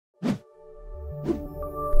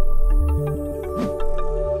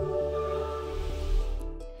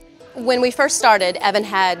When we first started, Evan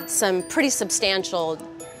had some pretty substantial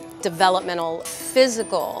developmental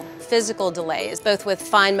physical delays, both with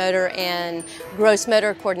fine motor and gross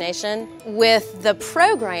motor coordination. With the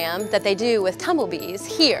program that they do with Tumble Bees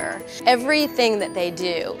here, everything that they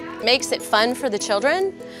do makes it fun for the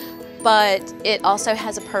children, but it also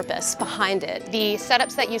has a purpose behind it. The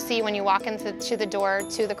setups that you see when you walk into the door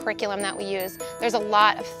to the curriculum that we use, there's a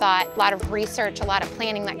lot of thought, a lot of research, a lot of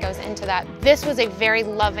planning that goes into that. This was a very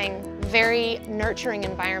loving, very nurturing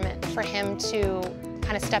environment for him to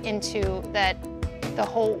kind of step into the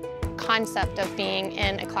whole concept of being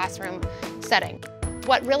in a classroom setting.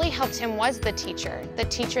 What really helped him was the teacher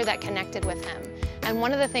that connected with him. And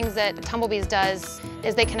one of the things that Tumble Bees does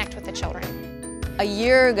is they connect with the children. A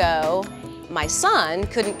year ago, my son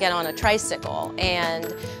couldn't get on a tricycle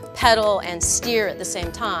and pedal and steer at the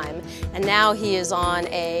same time, and now he is on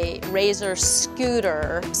a Razor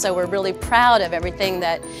scooter, so we're really proud of everything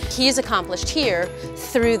that he's accomplished here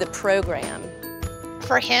through the program.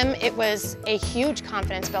 For him, it was a huge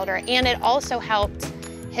confidence builder, and it also helped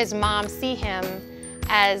his mom see him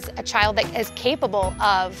as a child that is capable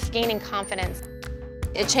of gaining confidence.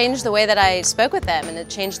 It changed the way that I spoke with them, and it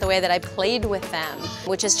changed the way that I played with them,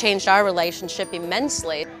 which has changed our relationship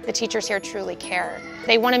immensely. The teachers here truly care.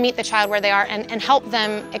 They want to meet the child where they are and help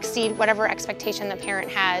them exceed whatever expectation the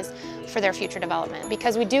parent has for their future development,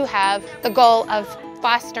 because we do have the goal of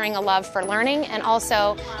fostering a love for learning and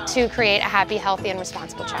also to create a happy, healthy, and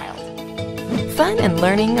responsible child. Fun and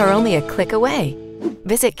learning are only a click away.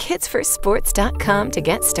 Visit kidsfirstsports.com to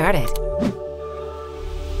get started.